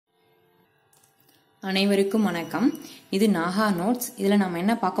அனைவருக்கும் வணக்கம். இது நாகா நோட்ஸ். இதில் நம்ம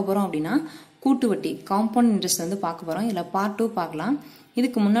என்ன பார்க்க போகிறோம் அப்படின்னா கூட்டு வட்டி காம்பவுண்ட் இன்ட்ரெஸ்ட் வந்து பார்க்க போகிறோம். இதில் பார்ட் 2 பார்க்கலாம்.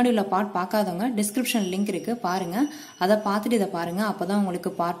 இதுக்கு முன்னாடி உள்ள பார்ட் பார்க்காதவங்க டிஸ்கிரிப்ஷன் லிங்க் இருக்குது, பாருங்கள். அதை பார்த்துட்டு இதை பாருங்கள், அப்போ தான்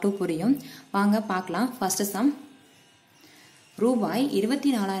உங்களுக்கு பார்ட் 2 புரியும். வாங்க பார்க்கலாம். First sum. ரூபாய்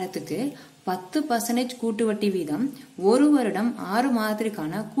 24,000க்கு 10% கூட்டு வட்டி வீதம் ஒரு வருடம் 6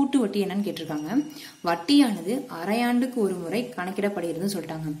 மாதத்திற்கான கூட்டு வட்டி என்னன்னு கேட்டிருக்காங்க. வட்டியானது அரையாண்டுக்கு ஒரு முறை கணக்கிடப்படுகிறதுன்னு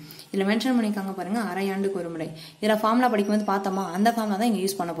சொல்லிட்டாங்க. இதில் மென்ஷன் பண்ணியிருக்காங்க பாருங்க, அரையாண்டுக்கு ஒரு முறை. இதில் ஃபார்முலா படிக்கும்போது பார்த்தோமா, அந்த ஃபார்முலா தான் இங்கே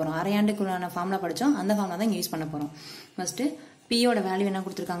யூஸ் பண்ண போகிறோம். அரையாண்டுக்குள்ளான ஃபார்முலா படித்தோம், அந்த ஃபார்முலா தான் இங்கே யூஸ் பண்ண போகிறோம். ஃபர்ஸ்ட் பியோட வேல்யூ என்ன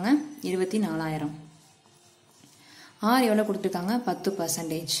கொடுத்துருக்காங்க, 24,000. ஆர் எவ்வளோ கொடுத்துருக்காங்க,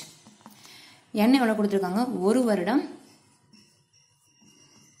 10%. என் எவ்வளோ கொடுத்துருக்காங்க, ஒரு வருடம்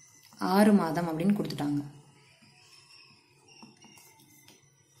 6 மாதம் அப்படின்னு கொடுத்துட்டாங்க.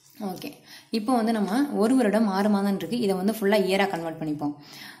 ஓகே, இப்போ வந்து நம்ம ஒரு வருடம் 6 மாதம் இருக்கு. இதை வந்து ஃபுல்லாக இயராக கன்வெர்ட் பண்ணிப்போம்.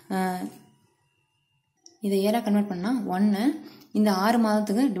 இதை இயராக கன்வெர்ட் பண்ணால் 1 இந்த 6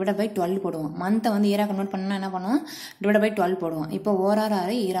 மாதத்துக்கு டிவைட் பை 12 போடுவோம். மந்த்தை வந்து இயராக கன்வெர்ட் பண்ணால் என்ன பண்ணுவோம், டிவைட் பை 12 போடுவோம். இப்போ 1 6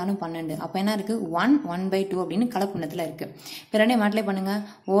 6 ஈரானும் 12. அப்போ என்ன இருக்குது, 1 1/2 அப்படின்னு கலப்புண்ணத்தில் இருக்குது. இப்போ ரெண்டையும் மல்டிப்ளை பண்ணுங்கள்.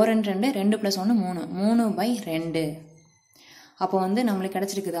 1 2 2 + 1 3 3/2. அப்போ வந்து நம்மளுக்கு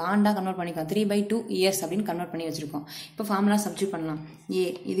கிடச்சிருக்குது, ஆண்டா கன்வெர்ட் பண்ணிக்கலாம். 3/2 இயர்ஸ் அப்படின்னு கன்வெர்ட் பண்ணி வச்சுருக்கோம். இப்போ ஃபார்முலா சப்ஸ்டியூட் பண்ணலாம்.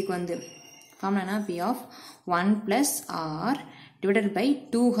 இதுக்கு வந்து ஃபார்முலா என்ன, P of 1 + R divided by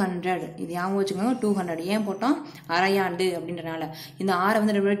 200. இது ஞாபகம் வச்சுக்கோங்க, 200. ஏன் போட்டோம், அரையாண்டு அப்படின்றனால. இந்த 6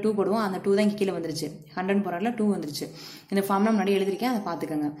 வந்து டிவைட் பை 2 போடுவோம், அந்த 2 தான் கீழே வந்துருச்சு. 100 போடுறதுல 2 வந்துருச்சு. இந்த ஃபார்முலா முன்னாடி எழுதிருக்கேன், அதை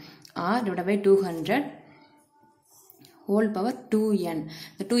பார்த்துக்கோங்க. R divide by 200 whole power 2n.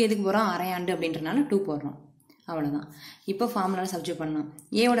 இந்த 2 எதுக்கு போகிறோம், அரையாண்டு அப்படின்றனால 2 போடுறோம். அவ்வளோதான். இப்போ ஃபார்முலாவில் சப்ஸ்டியூட் பண்ணலாம்.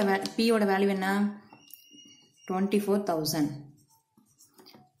 பியோட வேல்யூ என்ன, 24,000.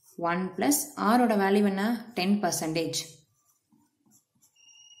 1 + ஆரோட வேல்யூ என்ன, 10%.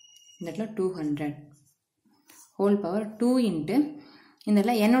 இந்த இடத்துல 200 ஹோல் பவர் 2 இன்ட்டு இந்த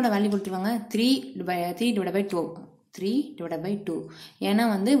இடத்துல என்னோட வேல்யூ கொடுத்துருவாங்க 3 டிவைட் பை 2. 3 divide by 2. ஏன்னா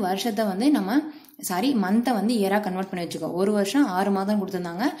வந்து வருஷத்தை வந்து நம்ம மந்த்தை வந்து இயராக கன்வெர்ட் பண்ணி வச்சுக்கோம். ஒரு வருஷம் 6 மாதம்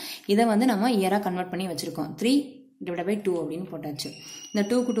கொடுத்துருந்தாங்க, இதை வந்து நம்ம இயராக கன்வெர்ட் பண்ணி வச்சுருக்கோம். 3 டிவைட் பை 2 அப்படின்னு போட்டாச்சு. இந்த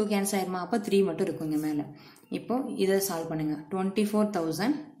 2க்கு 2 கேன்சல் ஆயிருமா, அப்போ 3 மட்டும் இருக்கும் இங்கே மேலே. இப்போ இதை சால்வ் பண்ணுங்க.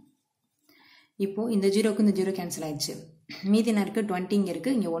 24,000. இப்போ இந்த 0க்கு இந்த 0 கேன்சல் ஆயிடுச்சு. மீதி என்ன இருக்குது, 20 இங்கே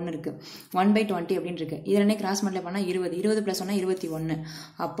இருக்குது, இங்கே 1 இருக்குது. 1/20 அப்படின்னு இருக்குது. இதில் என்ன கிராஸ் மல்டிப்ளை பண்ணால் 20. 20 + 1 21.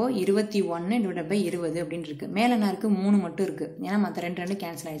 அப்போது 21 டிவைட் பை 20 அப்படின்னு இருக்குது. மேலே என்ன இருக்குது, 3 மட்டும் இருக்குது. ஏன்னா மற்ற 2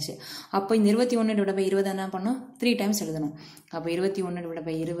 கேன்சல் ஆயிடுச்சு. அப்போ இந்த 21 டிவைட் பை 20 என்ன பண்ணோம், 3 டைம்ஸ் எழுதணும். அப்போ 21 டிவைட்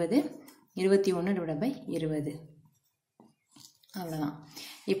பை 20, 21 டிவைட் பை 20. அவ்வளோதான்.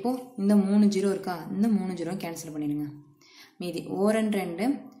 இப்போது இந்த 3 0 இருக்கா, இந்த 3 0 கேன்சல் பண்ணிடுங்க. மீதி 1 2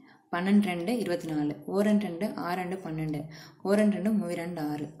 12 24. 1 2 6 2 12. 1 2 32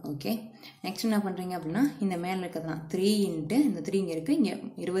 6. ஓகே, நெக்ஸ்ட் என்ன பண்ணுறீங்க அப்படின்னா, இந்த மேலே இருக்கிறதுலாம் 3 இன்ட்டு இந்த 3 இங்கே இருக்குது, இங்கே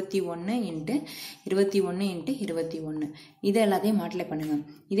 21 இன்ட்டு 21 இன்ட்டு 21. இது எல்லாத்தையும் மல்டிப்ளை பண்ணுங்கள்.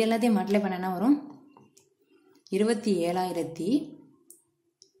 இது எல்லாத்தையும் மல்டிப்ளை பண்ண என்ன வரும்,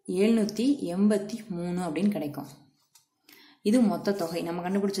 27,783 அப்படின்னு கிடைக்கும். இது மொத்த தொகை. நம்ம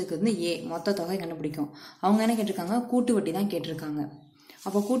கண்டுபிடிச்சதுக்கு வந்து மொத்த தொகை கண்டுபிடிக்கும். அவங்க என்ன கேட்டிருக்காங்க, கூட்டு வட்டி தான் கேட்டிருக்காங்க.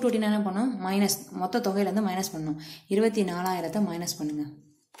 அப்போ கூட்டு வட்டினா என்ன பண்ணோம், மைனஸ், மொத்த தொகையிலேருந்து மைனஸ் பண்ணணும். 24,000 மைனஸ் பண்ணுங்க.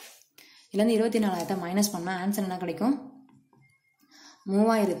 இதுலேருந்து 24,000 மைனஸ் பண்ணால் ஆன்சர் என்ன கிடைக்கும்,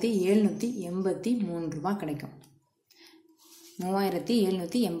 3,783 ரூபா கிடைக்கும்.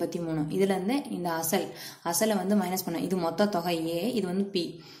 3,783. இதுலேருந்து இந்த அசலை வந்து மைனஸ் பண்ணோம். இது மொத்த தொகை இது வந்து பி.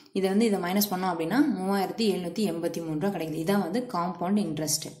 இதை வந்து இதை மைனஸ் பண்ணோம் அப்படின்னா 3,783 ரூபா கிடைக்குது. இதான் வந்து காம்பவுண்ட்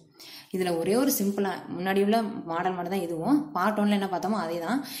இன்ட்ரெஸ்ட். இதில் ஒரே ஒரு சிம்பிளாக முன்னாடி உள்ள மாடல் மட்டும் தான் இதுவும். பார்ட் 1ல் என்ன பார்த்தோமோ அதே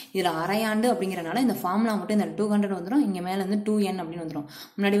தான். இதில் அரையாண்டு அப்படிங்கிறனால இந்த ஃபார்முலா மட்டும் இந்த 200 வந்துடும். இங்கே மேலே வந்து 2n அப்படின்னு வந்துடும்.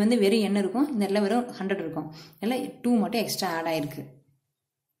 முன்னாடி வந்து வெறும் n இருக்கும், இந்த இடத்துல வெறும் 100 இருக்கும். இதில் 2 மட்டும் எக்ஸ்ட்ரா ஆட் ஆயிருக்கு.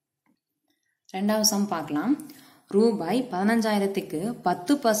 ரெண்டாவது சம் பார்க்கலாம். ரூபாய் 15,000க்கு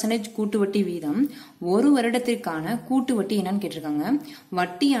 10% கூட்டு வட்டி வீதம் ஒரு வருடத்திற்கான கூட்டு வட்டி என்னன்னு கேட்டிருக்காங்க.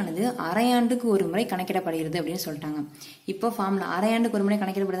 வட்டியானது அரையாண்டுக்கு ஒரு முறை கணக்கிடப்படுகிறது அப்படின்னு சொல்லிட்டாங்க. இப்போ ஃபார்முலா அரையாண்டுக்கு ஒரு முறை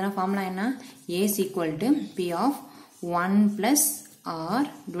கணக்கிடப்படுதுன்னா ஃபார்முலா என்ன, A = P of 1 + R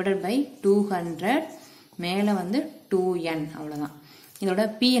divided by 200 மேலே வந்து 2n. அவ்வளோதான். இதோட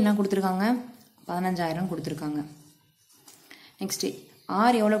P என்ன கொடுத்துருக்காங்க, 15,000 கொடுத்துருக்காங்க. நெக்ஸ்ட்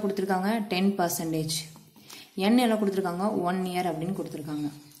R எவ்வளோ கொடுத்துருக்காங்க, 10%. n எவ்வளோ கொடுத்துருக்காங்க, 1 year அப்படின்னு கொடுத்துருக்காங்க.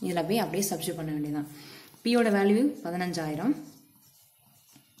 இதில் போய் அப்படியே சப்ஸ்டியூட் பண்ண வேண்டியதான். பியோட வேல்யூ 15,000.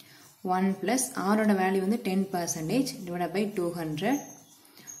 1 + ஆரோட வேல்யூ வந்து 10% divide by 200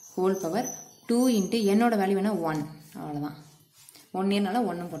 whole power 2 into என்னோட வேல்யூ என்ன 1. அவ்வளோதான். 1 இயர்னால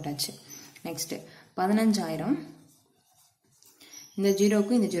 1 போட்டாச்சு. நெக்ஸ்ட்டு 15,000 இந்த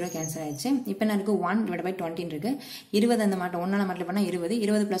 0க்கு இந்த 0 கேன்சல் ஆயிடுச்சு. இப்போ என்ன இருக்குது 1/20 இருக்குது. 20 அந்த மாட்டோம் 1 மல்டிப்ளை பண்ணால் 20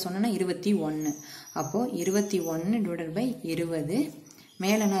 20 + 1 21. அப்போது 21/20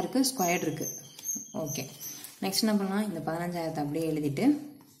 மேலே என்ன இருக்குது ஸ்கொயர்டு இருக்குது. ஓகே நெக்ஸ்ட் என்ன பண்ணலாம் இந்த 15,000 அப்படியே எழுதிட்டு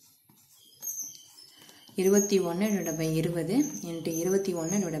 21/20 ×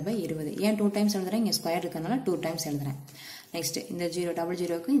 21/20 ஏன் 2 டைம்ஸ் எழுதுறேன் இங்கே ஸ்கொயர் இருக்கிறதுனால 2 டைம்ஸ் எழுதுறேன். நெக்ஸ்ட் இந்த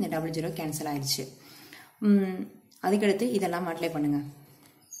 000க்கு இந்த 00 கேன்சல் ஆயிடுச்சு. அதுக்கடுத்து இதெல்லாம் அப்ளை பண்ணுங்க.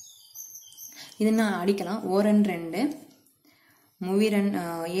 இது நான் அடிக்கலாம். 1 2 மூவி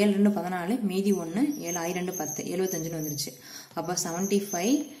 7 2 14 மீதி 1 7 I 2 10 75 வந்துருச்சு. அப்போ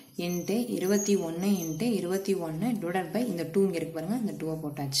 75 × 21 × 21 டிவைடட் பை இந்த 2 இங்கே இருக்கு பாருங்க இந்த 2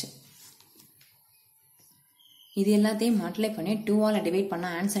 போட்டாச்சு. இது எல்லாத்தையும் மல்டிப்ளை பண்ணி 2ஆல் டிவைட் பண்ண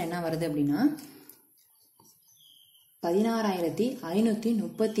ஆன்சர் என்ன வருது அப்படின்னா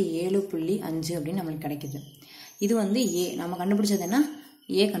 16,537.5 அப்படின்னு நம்மளுக்கு கிடைக்குது. இது வந்து ஏ நம்ம கண்டுபிடிச்சது என்ன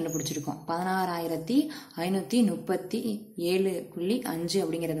ஏ கண்டுபிடிச்சிருக்கோம். 16,537.5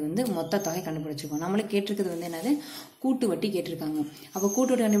 அப்படிங்கிறது வந்து மொத்த தொகை கண்டுபிடிச்சிருக்கோம். நம்மளுக்கு கேட்டிருக்கிறது வந்து என்னது கூட்டு வட்டி கேட்டிருக்காங்க. அப்போ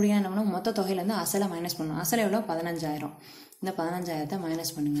கூட்டு வட்டி கண்டுபிடிக்க என்ன பண்ணணும் மொத்த தொகையிலேருந்து அசலை மைனஸ் பண்ணணும். அசலை எவ்வளோ 15,000. இந்த 15,000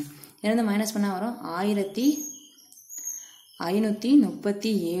 மைனஸ் பண்ணுங்க. இதுலேருந்து மைனஸ் பண்ணால் வரும்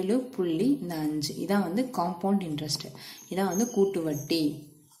 1,537.5. இதான் வந்து காம்பவுண்ட் இன்ட்ரெஸ்ட். இதான் வந்து கூட்டு வட்டி.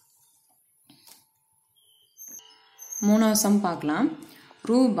 3வது சம் பார்க்கலாம்.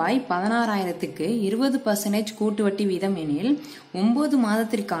 ரூபாய் 16,000க்கு 20% கூட்டு வட்டி வீதம் எனில் 9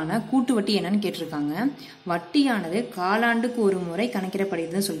 மாதத்திற்கான கூட்டு வட்டி என்னன்னு கேட்டிருக்காங்க. வட்டியானது காலாண்டுக்கு ஒரு முறை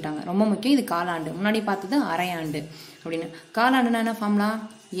கணக்கிடப்படுதுன்னு சொல்லிட்டாங்க. ரொம்ப முக்கியம். இது காலாண்டு. முன்னாடி பார்த்தது அரையாண்டு அப்படின்னு. காலாண்டுனா என்ன ஃபார்முலா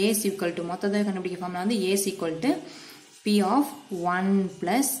ஏஸ் ஈக்குவல் டு மொத்தத்தை கண்டுபிடிக்க ஃபார்முலா வந்து ace equal to P of 1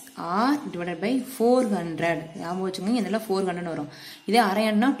 plus R divided by 400. ஞாபகம் வச்சுக்கோங்க. இதில் 400 வரும். இதே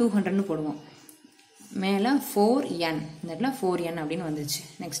அரையாண்டுனா 200 போடுவோம். மேலே 4n இந்த இடத்துல 4n அப்படின்னு வந்துச்சு.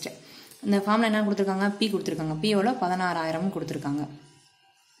 நெக்ஸ்ட் இந்த ஃபார்மில் என்ன கொடுத்துருக்காங்க P கொடுத்துருக்காங்க. P எவ்வளோ 16,000 கொடுத்துருக்காங்க.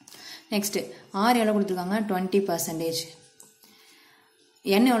 நெக்ஸ்ட் R எவ்வளோ கொடுத்துருக்காங்க 20%.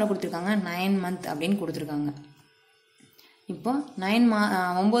 n எவ்வளோ கொடுத்துருக்காங்க 9 month அப்படின்னு கொடுத்துருக்காங்க. இப்போ 9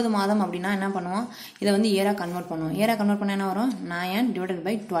 மாதம் அப்படின்னா என்ன பண்ணுவோம் இதை வந்து இயராக கன்வெர்ட் பண்ணுவோம். இயராக கன்வெர்ட் பண்ணால் என்ன வரும்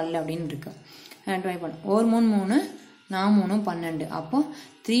 9/12 அப்படின்னு இருக்கு. 1 3 3 4 3 12. அப்போ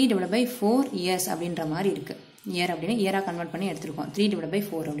 3/4 இயர்ஸ் அப்படின்ற மாதிரி இருக்கு. இயர் அப்படின்னு இயராக கன்வெர்ட் பண்ணி எடுத்துருக்கோம்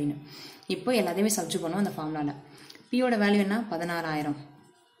 3/4 அப்படின்னு. இப்போ எல்லாத்தையுமே சப்ஸ்டிட்யூட் பண்ணுவோம் அந்த ஃபார்முலாவில். பியோட வேல்யூ என்ன 16,000.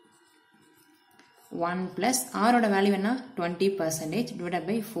 1 + ஆரோட வேல்யூ என்ன 20% டிவைடட்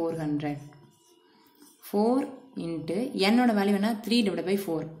பை 400. 4 இன்ட்டு என்னோட வேல்யூ என்ன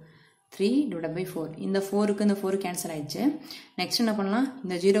 3/4. 3/4. இந்த 4க்கு இந்த 4 கேன்சல் ஆயிடுச்சு. நெக்ஸ்ட் என்ன பண்ணலாம்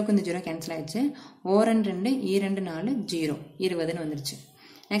இந்த 0க்கு இந்த 0 கேன்சல் ஆயிடுச்சு. 1 2 2 4 0 20ன்னு வந்துருச்சு.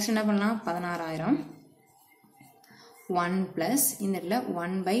 நெக்ஸ்ட் என்ன பண்ணலாம் 16,000 1 + இந்த இடத்துல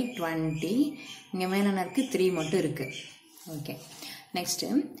 1/20. இங்கே மேலே என்ன இருக்குது 3 மட்டும் இருக்குது. ஓகே நெக்ஸ்ட்டு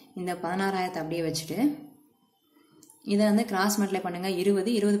இந்த 16,000 அப்படியே வச்சுட்டு இதை வந்து கிராஸ் மல்டிப்ளை பண்ணுங்க.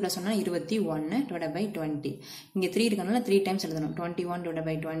 20 20 + 1 21/20. இங்கே 3 இருக்கனால 3 டைம்ஸ் எழுதணும்.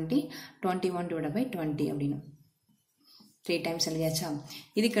 21/20 21/20 அப்படின்னு 3 டைம்ஸ் எழுதியாச்சா.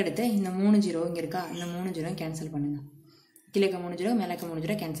 இதுக்கடுத்து இந்த 3 0 இங்கே இருக்கா இந்த 3 0 கேன்சல் பண்ணுங்க. கீழே 3 0 மேலே 3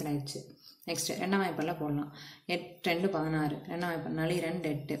 0 கேன்சல் ஆயிடுச்சு. நெக்ஸ்ட் 2ஆம் வாய்ப்பாடில் போடலாம். 8 2 16. 2ஆம் வாய்ப்பாடு 4 2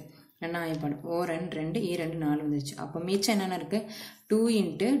 8. 2ஆம் வாய்ப்பாடு 1 2 2 2 4 வந்துருச்சு. அப்போ மிச்சம் என்னென்ன இருக்குது 2 ×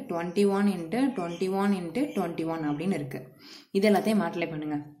 21 × 21 × 21 அப்படின்னு இருக்குது. இது எல்லாத்தையும் மல்டிப்ளை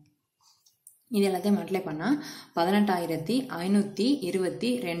பண்ணுங்க. இது எல்லாத்தையும் மல்டிப்ளை பண்ணால்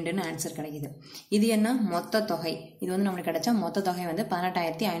 18,522ன்னு ஆன்சர் கிடைக்குது. இது என்ன மொத்த தொகை. இது வந்து நம்மளுக்கு கிடைச்சா மொத்த தொகை வந்து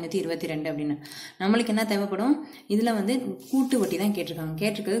 18,522 அப்படின்னு. நம்மளுக்கு என்ன தேவைப்படும் இதில் வந்து கூட்டு வட்டி தான் கேட்டிருக்காங்க.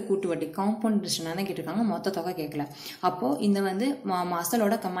 கேட்டிருக்கிறது கூட்டு வட்டி காம்பவுண்ட் இன்ட்ரெஸ்ட்னா தான் கேட்டிருக்காங்க. மொத்த தொகை கேட்கல. அப்போது இந்த வந்து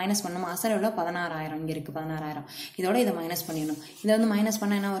அசலோட மைனஸ் பண்ணணும். அசலோட 16,000 இங்கே இருக்குது 16,000. இதோட இதை மைனஸ் பண்ணிடணும். இதை வந்து மைனஸ்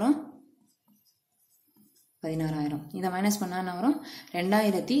பண்ணால் என்ன வரும் 16,000. இதை மைனஸ் பண்ணால் என்ன வரும்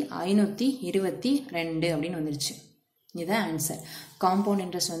 2,522 அப்படின்னு வந்துருச்சு. இதுதான் ஆன்சர். காம்பவுண்ட்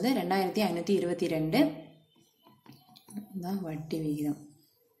இன்ட்ரெஸ்ட் வந்து 2,522 தான் வட்டி விகிதம்.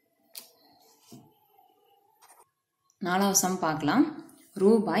 4வது சம் பார்க்கலாம்.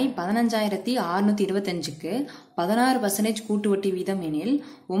 ரூபாய் 15,625க்கு 16% கூட்டு வட்டி வீதம் எனில்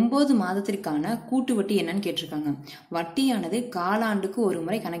 9 மாதத்திற்கான கூட்டு வட்டி என்னன்னு கேட்டிருக்காங்க. வட்டியானது காலாண்டுக்கு ஒரு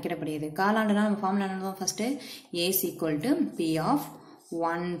முறை கணக்கிடப்படுகிறது. காலாண்டுனா நம்ம ஃபார்முலா என்ன first ace equal to P of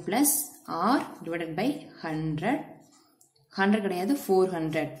 1 + R divided by 100. 100 கிடையாது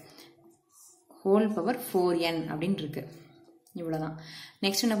 400 ஹோல் பவர் 4n அப்படின்னு இருக்கு. இவ்வளோதான்.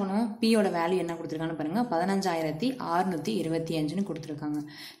 நெக்ஸ்ட் என்ன பண்ணுவோம் பியோட வேல்யூ என்ன கொடுத்துருக்கான்னு பாருங்க 15,625ன்னு கொடுத்துருக்காங்க.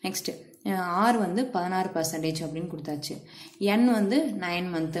 நெக்ஸ்ட் R வந்து 16% அப்படின்னு கொடுத்தாச்சு. N வந்து 9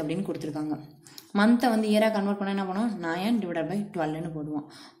 month அப்படின்னு கொடுத்துருக்காங்க. மந்த்தை வந்து இயராக கன்வெர்ட் பண்ண என்ன பண்ணுவோம், 9 டிவைட் பை 12ன்னு போடுவோம்.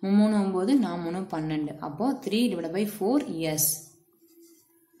 3 9, 4 3 12. அப்போது 3 டிவைட் பை 4 இயர்ஸ்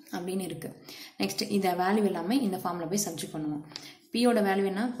அப்படின்னு இருக்குது. நெக்ஸ்ட் இந்த வேல்யூ எல்லாமே இந்த ஃபார்மில் போய் சப்ஜெக்ட் பண்ணுவோம். பியோட வேல்யூ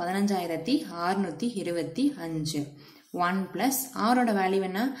என்ன, 15,625. 1 ப்ளஸ் ஆரோட வேல்யூ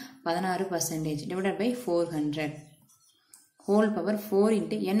என்ன, 16% divide by 400 whole power 4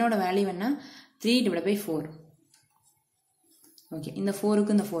 into என்னோட வேல்யூ என்ன, 3 டிவைட் பை 4. ஓகே, இந்த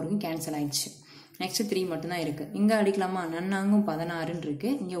 4க்கும் இந்த 4க்கும் கேன்சல் ஆயிடுச்சு. நெக்ஸ்ட் 3 மட்டும்தான் இருக்குது. இங்கே அடிக்கலாமா, நன்னாங்கும் 16ன்னு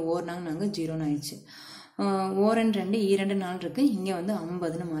இருக்குது, இங்கே ஓர்னாங்க நாங்கள் 0ன்னு ஆயிடுச்சு. ஓரன் 2 2 4 இருக்குது, இங்கே வந்து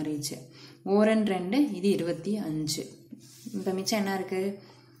 50ன்னு மாறிடுச்சு. ஓரன் 2 இது 25. இப்போ மிச்சம் என்ன இருக்குது,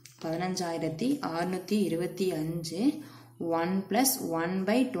 15,625. 1 ப்ளஸ் 1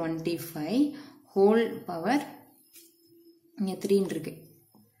 பை 25 ஹோல் பவர் இங்கே 3ன்னு இருக்குது.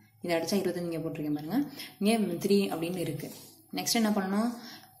 இதை அடித்தா 25 இங்கே போட்டிருக்கேன் பாருங்கள், இங்கே 3 அப்படின்னு இருக்குது. நெக்ஸ்ட் என்ன பண்ணணும்,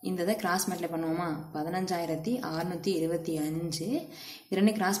 இந்த இதை கிராஸ் மல்டிப்ளை பண்ணுவோமா, 15,625. இது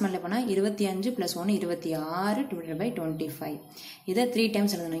 2 கிராஸ் மல்டிப்ளை பண்ணால் 25 + 1 26 டிவைட் பை 25. இதை 3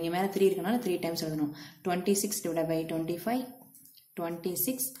 டைம்ஸ் எழுதணும். இங்கே மேலே 3 இருக்கனால 3 டைம்ஸ் எழுதணும். 26 divide by 25,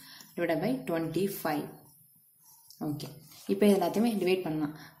 26 divide by 25. Okay, இப்போ எல்லாத்தையுமே டிவைட்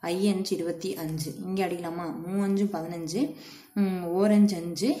பண்ணலாம். 5 25 இங்கே அடிக்கலாமா, 3 15, ஓரஞ்சு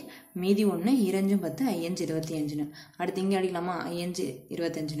 5, மீதி 1, 2 10, 5 25. அடுத்து இங்கே அடிக்கலாமா, 5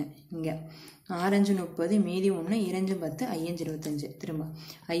 25. இங்கே 6 30, மீதி 1, 2 10, 5 25. திரும்ப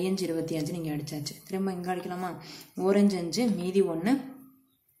 5 25 இங்கே அடிச்சாச்சு. திரும்ப இங்கே அடிக்கலாமா, ஓரஞ்சு 5, மீதி 1,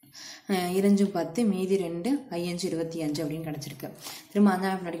 2 10, மீதி 2, 5 25 அப்படின்னு கிடச்சிருக்கு. திரும்ப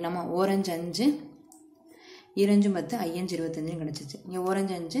 5 அடிக்கலாமா, ஓரஞ்சு 5, 2 10, 5 25 கிடச்சிச்சு. இங்கே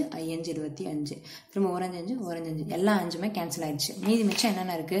ஓரஞ்சு 5, 5 25. திரும்ப ஓரஞ்சு 5, ஓரஞ்சு 5, எல்லா 5மே கேன்சல் ஆயிடுச்சு. மீதி மிச்சம்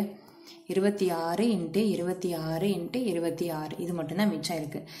என்னென்ன இருக்குது, 26 × 26 × 26. இது மட்டும்தான் மிச்சம்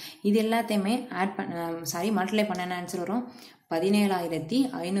இருக்குது. இது எல்லாத்தையுமே மல்டிப்ளை பண்ண என்ன ஆன்சர் வரும்,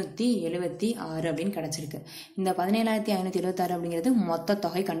 17,576 அப்படின்னு கிடச்சிருக்கு. இந்த 17,576 அப்படிங்கிறது மொத்த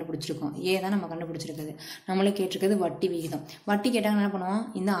தொகை கண்டுபிடிச்சிருக்கோம். தான் நம்ம கண்டுபிடிச்சிருக்குது. நம்மளே கேட்டிருக்கிறது வட்டி விகிதம். வட்டி கேட்டாங்க என்ன பண்ணுவோம்,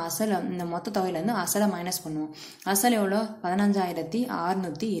 இந்த மொத்த தொகையிலேருந்து அசலை மைனஸ் பண்ணுவோம். அசல் எவ்வளோ,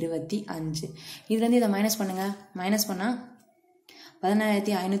 15,625. இதுலேருந்து இதை மைனஸ் பண்ணுங்கள். மைனஸ் பண்ணால்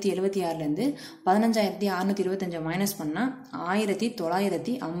 17,576லேருந்து 15,625 மைனஸ் பண்ணால்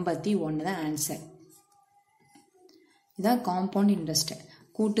 1,951 தான் ஆன்சர். இதான் காம்பவுண்ட் இன்ட்ரெஸ்ட்.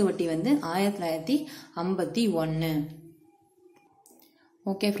 கூட்டு வட்டி வந்து 1951.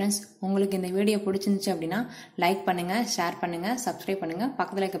 ஓகே ஃப்ரெண்ட்ஸ், உங்களுக்கு இந்த வீடியோ பிடிச்சிருந்துச்சு அப்படின்னா லைக் பண்ணுங்கள், ஷேர் பண்ணுங்கள், சப்ஸ்கிரைப் பண்ணுங்கள்,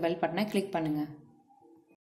 பக்கத்தில் இருக்க பெல் பட்டனை கிளிக் பண்ணுங்கள்.